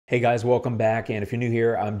Hey guys, welcome back. And if you're new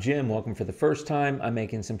here, I'm Jim. Welcome for the first time. I'm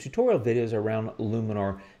making some tutorial videos around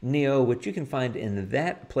Luminar Neo, which you can find in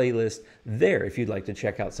that playlist there if you'd like to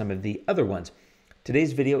check out some of the other ones.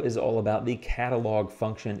 Today's video is all about the catalog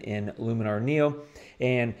function in Luminar Neo.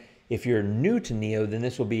 And if you're new to Neo, then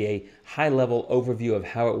this will be a high-level overview of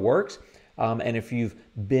how it works. And if you've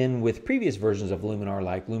been with previous versions of Luminar,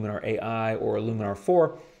 like Luminar AI or Luminar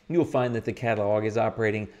 4, you'll find that the catalog is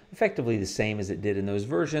operating effectively the same as it did in those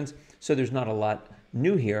versions. So there's not a lot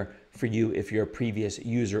new here for you if you're a previous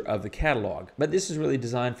user of the catalog. But this is really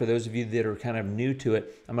designed for those of you that are kind of new to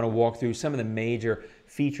it. I'm going to walk through some of the major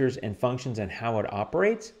features and functions and how it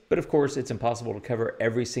operates. But of course, it's impossible to cover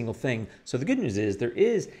every single thing. So the good news is there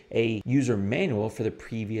is a user manual for the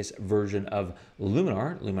previous version of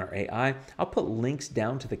Luminar AI. I'll put links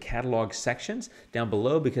down to the catalog sections down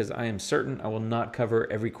below because I am certain I will not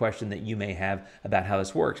cover every question that you may have about how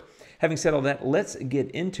this works. Having said all that, let's get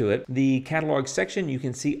into it. The catalog section you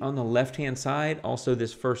can see on the left-hand side, also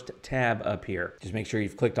this first tab up here. Just make sure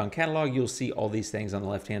you've clicked on catalog, you'll see all these things on the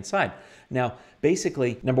left-hand side. Now,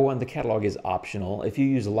 basically, number one, the catalog is optional. If you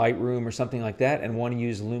use Lightroom or something like that and want to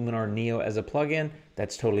use Luminar Neo as a plugin,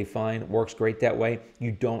 that's totally fine. It works great that way.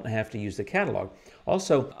 You don't have to use the catalog.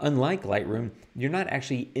 Also, unlike Lightroom, you're not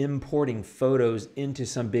actually importing photos into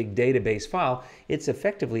some big database file. It's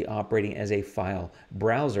effectively operating as a file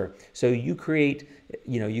browser. So you create,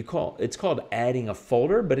 it's called adding a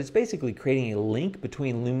folder, but it's basically creating a link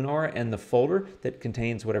between Luminar and the folder that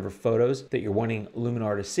contains whatever photos that you're wanting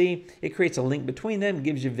Luminar to see. It creates a link between them,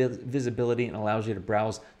 gives you visibility, and allows you to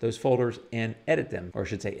browse those folders and edit them, or I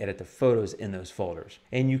should say edit the photos in those folders.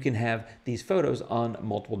 And you can have these photos on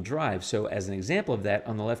multiple drives. So as an example of that,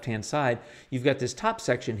 on the left-hand side, you've got this top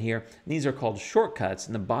section here. These are called shortcuts.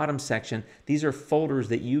 In the bottom section, these are folders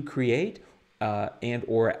that you create and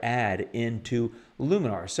or add into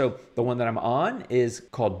Luminar. So the one that I'm on is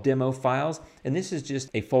called demo files, and this is just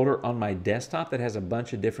a folder on my desktop that has a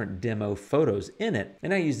bunch of different demo photos in it.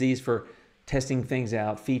 And I use these for testing things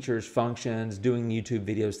out, features, functions, doing YouTube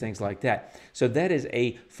videos, things like that. So that is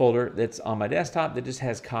a folder that's on my desktop that just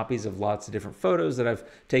has copies of lots of different photos that I've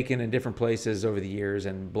taken in different places over the years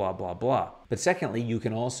and blah, blah, blah. But secondly, you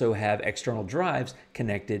can also have external drives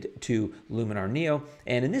connected to Luminar Neo.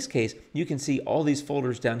 And in this case, you can see all these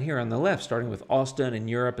folders down here on the left, starting with Austin and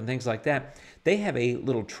Europe and things like that. They have a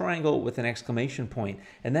little triangle with an exclamation point,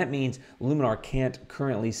 and that means Luminar can't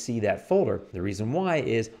currently see that folder. The reason why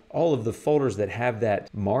is all of the folders that have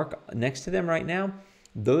that mark next to them right now,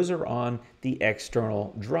 those are on the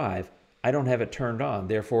external drive. I don't have it turned on,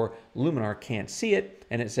 therefore Luminar can't see it,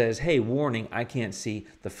 and it says, hey, warning, I can't see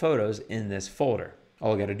the photos in this folder.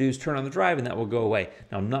 All I got to do is turn on the drive and that will go away.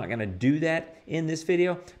 Now, I'm not going to do that in this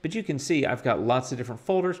video, but you can see I've got lots of different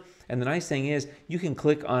folders, and the nice thing is you can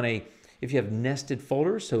click on if you have nested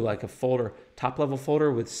folders, so like a folder, top level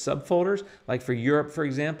folder with subfolders, like for Europe, for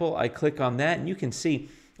example, I click on that and you can see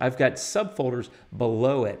I've got subfolders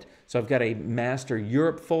below it. So I've got a master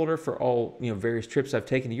Europe folder for all various trips I've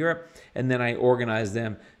taken to Europe, and then I organize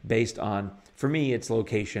them based on, for me, it's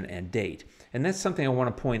location and date. And that's something I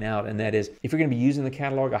want to point out, and that is, if you're going to be using the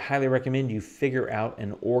catalog, I highly recommend you figure out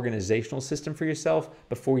an organizational system for yourself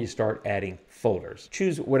before you start adding folders.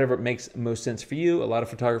 Choose whatever makes most sense for you. A lot of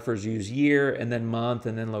photographers use year and then month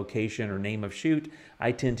and then location or name of shoot.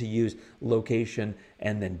 I tend to use location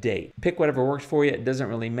and then date. Pick whatever works for you. It doesn't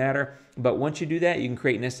really matter. But once you do that, you can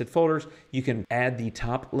create nested folders. You can add the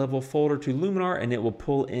top level folder to Luminar and it will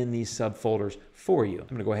pull in these subfolders for you. I'm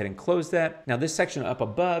going to go ahead and close that. Now this section up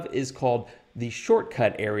above is called the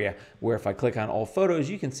shortcut area, where if I click on all photos,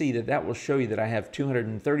 you can see that that will show you that I have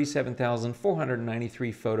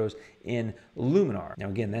 237,493 photos in Luminar. Now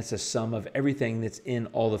again, that's a sum of everything that's in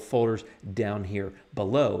all the folders down here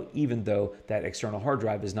below, even though that external hard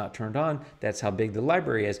drive is not turned on. That's how big the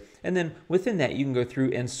library is. And then within that, you can go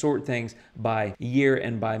through and sort things by year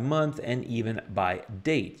and by month and even by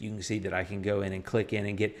date. You can see that I can go in and click in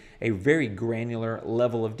and get a very granular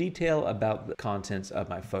level of detail about the contents of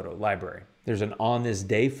my photo library. There's an on this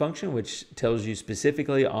day function, which tells you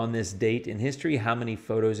specifically on this date in history how many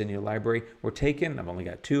photos in your library were taken. I've only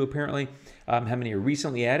got 2 apparently. How many are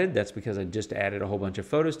recently added? That's because I just added a whole bunch of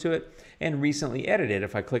photos to it. And recently edited,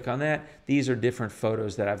 if I click on that, these are different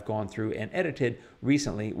photos that I've gone through and edited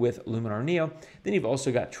recently with Luminar Neo. Then you've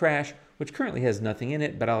also got trash, which currently has nothing in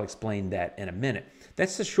it, but I'll explain that in a minute.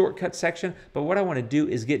 That's the shortcut section, but what I want to do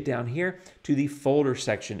is get down here to the folder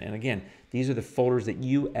section. And again, these are the folders that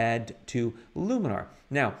you add to Luminar.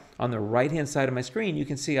 Now, on the right-hand side of my screen, you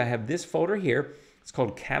can see I have this folder here. It's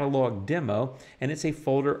called Catalog Demo, and it's a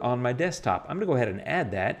folder on my desktop. I'm going to go ahead and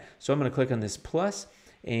add that. So I'm going to click on this plus,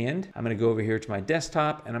 And I'm going to go over here to my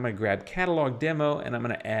desktop and I'm going to grab catalog demo and I'm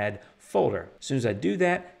going to add folder. As soon as I do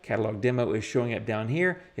that, catalog demo is showing up down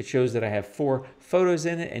here. It shows that I have 4 photos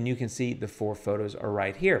in it, and you can see the 4 photos are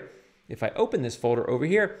right here. If I open this folder over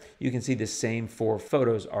here, you can see the same 4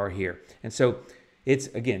 photos are here. And so it's,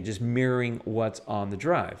 again, just mirroring what's on the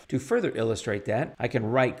drive. To further illustrate that, I can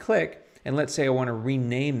right click and let's say I want to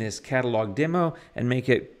rename this catalog demo and make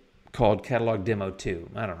it called catalog demo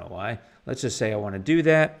 2. I don't know why. Let's just say I want to do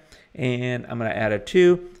that, and I'm going to add a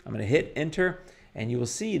 2. I'm going to hit enter, and you will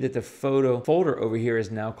see that the photo folder over here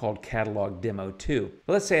is now called catalog demo 2.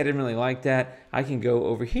 But let's say I didn't really like that. I can go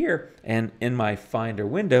over here and in my Finder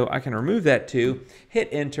window, I can remove that 2, hit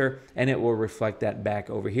enter, and it will reflect that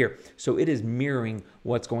back over here. So it is mirroring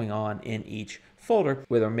what's going on in each folder,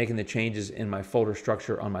 whether I'm making the changes in my folder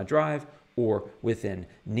structure on my drive or within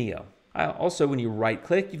Neo. Also, when you right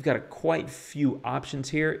click, you've got quite a few options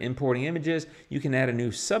here. Importing images, you can add a new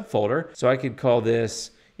subfolder. So I could call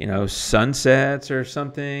this, sunsets or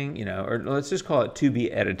something, or let's just call it to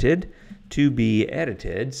be edited.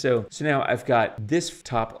 So now I've got this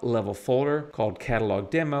top level folder called catalog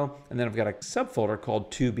demo, and then I've got a subfolder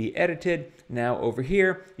called to be edited. Now over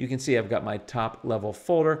here, you can see I've got my top level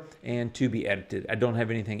folder and to be edited. I don't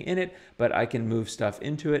have anything in it, but I can move stuff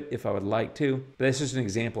into it if I would like to. But this is an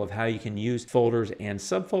example of how you can use folders and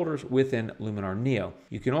subfolders within Luminar Neo.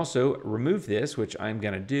 You can also remove this, which I'm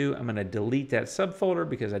going to do. I'm going to delete that subfolder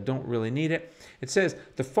because I don't really need it. It says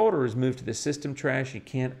the folder is moved to the system trash. You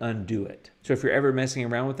can't undo it. So if you're ever messing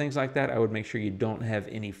around with things like that, I would make sure you don't have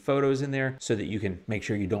any photos in there so that you can make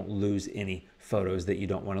sure you don't lose any photos that you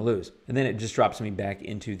don't want to lose. And then it just drops me back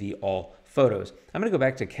into the all photos. I'm going to go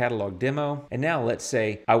back to catalog demo, and now let's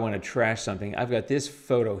say I want to trash something. I've got this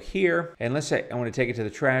photo here, and let's say I want to take it to the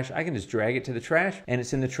trash. I can just drag it to the trash, and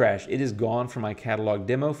it's in the trash. It is gone from my catalog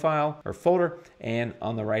demo file or folder, and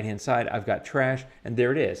on the right hand side I've got trash, and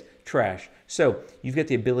there it is, trash. So you've got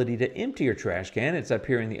the ability to empty your trash can. It's up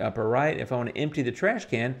here in the upper right. If I want to empty the trash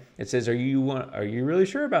can, it says, are you really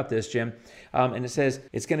sure about this, Jim? And it says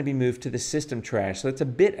it's going to be moved to the system trash. So it's a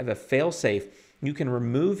bit of a fail-safe. You can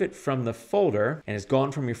remove it from the folder, and it's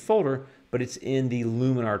gone from your folder, but it's in the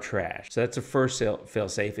Luminar trash. So that's a first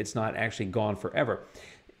fail-safe. It's not actually gone forever.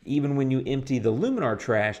 Even when you empty the Luminar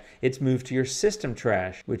trash, it's moved to your system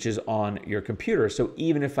trash, which is on your computer. So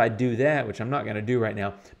even if I do that, which I'm not going to do right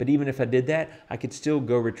now, but even if I did that, I could still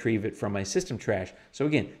go retrieve it from my system trash. So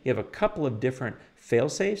again, you have a couple of different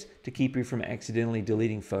fail-safes to keep you from accidentally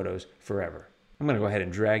deleting photos forever. I'm going to go ahead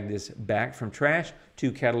and drag this back from trash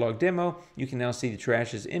to catalog demo. You can now see the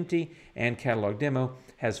trash is empty, and catalog demo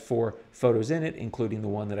has 4 photos in it, including the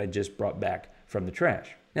one that I just brought back from the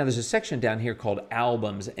trash. Now there's a section down here called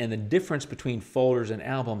albums, and the difference between folders and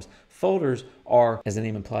albums. Folders are, as the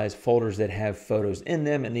name implies, folders that have photos in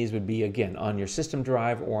them, and these would be, again, on your system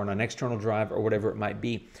drive or on an external drive or whatever it might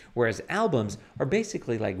be. Whereas albums are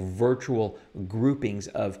basically like virtual groupings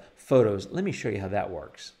of photos. Let me show you how that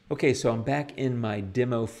works. Okay, so I'm back in my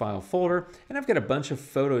demo file folder, and I've got a bunch of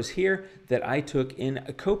photos here that I took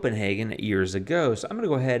in Copenhagen years ago. So I'm going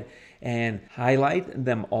to go ahead and highlight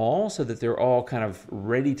them all so that they're all kind of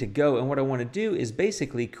ready to go. And what I want to do is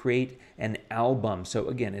basically create an album. So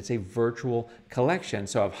again, it's a virtual collection.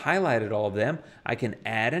 So I've highlighted all of them. I can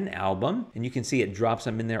add an album, and you can see it drops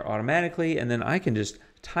them in there automatically, and then I can just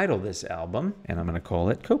title this album, and I'm going to call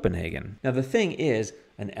it Copenhagen. Now the thing is,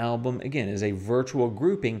 an album, again, is a virtual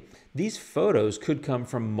grouping. These photos could come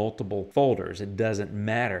from multiple folders. It doesn't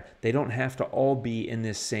matter. They don't have to all be in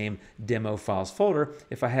this same demo files folder.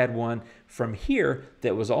 If I had one from here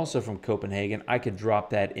that was also from Copenhagen, I could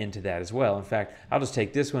drop that into that as well. In fact, I'll just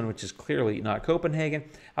take this one, which is clearly not Copenhagen.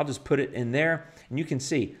 I'll just put it in there, and you can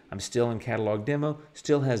see I'm still in catalog demo,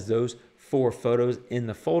 still has those 4 photos in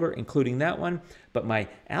the folder, including that one. But my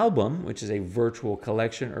album, which is a virtual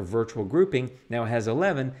collection or virtual grouping, now has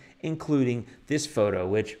 11, including this photo,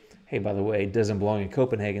 which, hey, by the way, doesn't belong in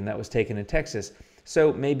Copenhagen. That was taken in Texas.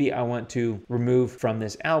 So maybe I want to remove from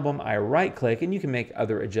this album. I right click, and you can make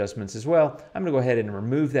other adjustments as well. I'm going to go ahead and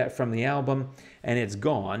remove that from the album, and it's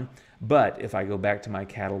gone. But if I go back to my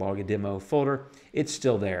catalog demo folder, it's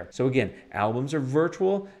still there. So again, albums are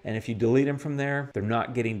virtual, and if you delete them from there, they're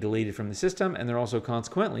not getting deleted from the system, and they're also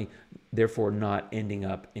consequently, therefore, not ending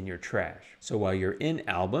up in your trash. So while you're in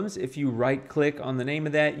albums, if you right click on the name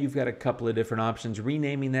of that, you've got a couple of different options.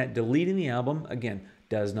 Renaming that, deleting the album, again,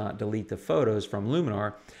 does not delete the photos from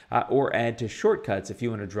Luminar, or add to shortcuts if you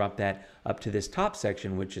want to drop that up to this top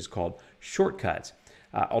section, which is called shortcuts.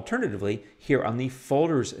 Alternatively, here on the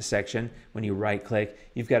folders section, when you right click,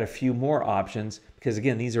 you've got a few more options, because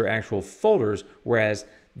again, these are actual folders, whereas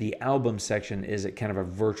the album section is a kind of a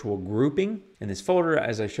virtual grouping. In this folder,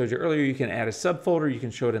 as I showed you earlier, you can add a subfolder, you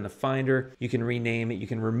can show it in the Finder, you can rename it, you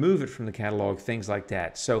can remove it from the catalog, things like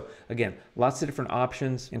that. So again, lots of different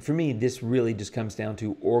options. And for me, this really just comes down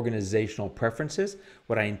to organizational preferences.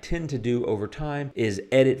 What I intend to do over time is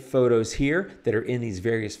edit photos here that are in these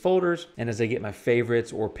various folders. And as I get my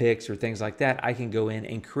favorites or picks or things like that, I can go in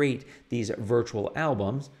and create these virtual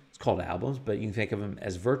albums. Called albums, but you can think of them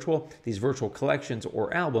as these virtual collections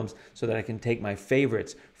or albums, so that I can take my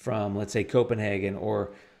favorites from, let's say, Copenhagen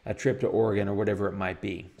or a trip to Oregon or whatever it might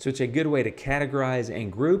be. So it's a good way to categorize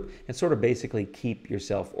and group and sort of basically keep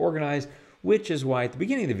yourself organized, which is why at the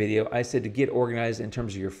beginning of the video, I said to get organized in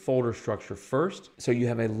terms of your folder structure first. So you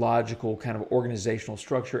have a logical kind of organizational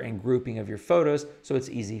structure and grouping of your photos, so it's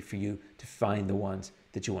easy for you to find the ones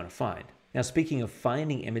that you want to find. Now, speaking of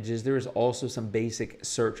finding images, there is also some basic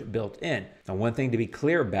search built in. Now, one thing to be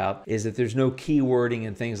clear about is that there's no keywording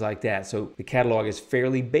and things like that. So the catalog is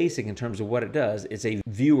fairly basic in terms of what it does. It's a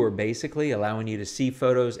viewer, basically, allowing you to see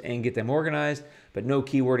photos and get them organized, but no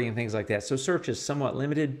keywording and things like that. So search is somewhat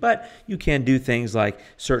limited, but you can do things like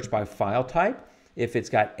search by file type. If it's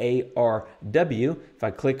got ARW, if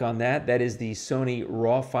I click on that, that is the Sony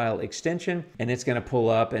RAW file extension, and it's going to pull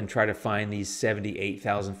up and try to find these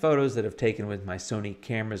 78,000 photos that I've taken with my Sony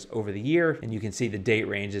cameras over the year. And you can see the date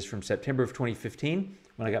ranges from September of 2015,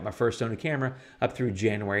 when I got my first Sony camera, up through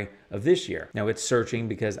January of this year. Now it's searching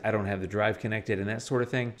because I don't have the drive connected and that sort of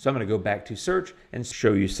thing. So I'm going to go back to search and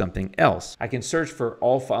show you something else. I can search for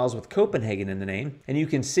all files with Copenhagen in the name, and you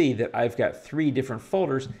can see that I've got 3 different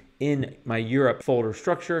folders in my Europe folder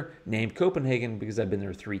structure named Copenhagen because I've been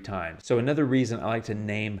there 3 times. So another reason I like to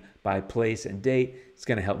name by place and date, it's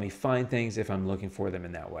going to help me find things if I'm looking for them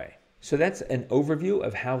in that way. So that's an overview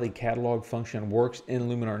of how the catalog function works in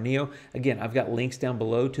Luminar Neo. Again, I've got links down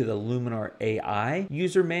below to the Luminar AI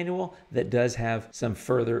user manual that does have some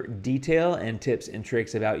further detail and tips and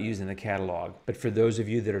tricks about using the catalog. But for those of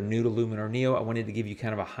you that are new to Luminar Neo, I wanted to give you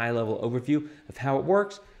kind of a high-level overview of how it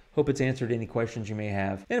works. Hope it's answered any questions you may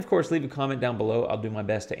have. And of course, leave a comment down below. I'll do my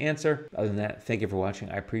best to answer. Other than that, thank you for watching.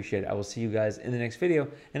 I appreciate it. I will see you guys in the next video.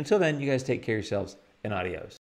 And until then, you guys take care of yourselves, and adios.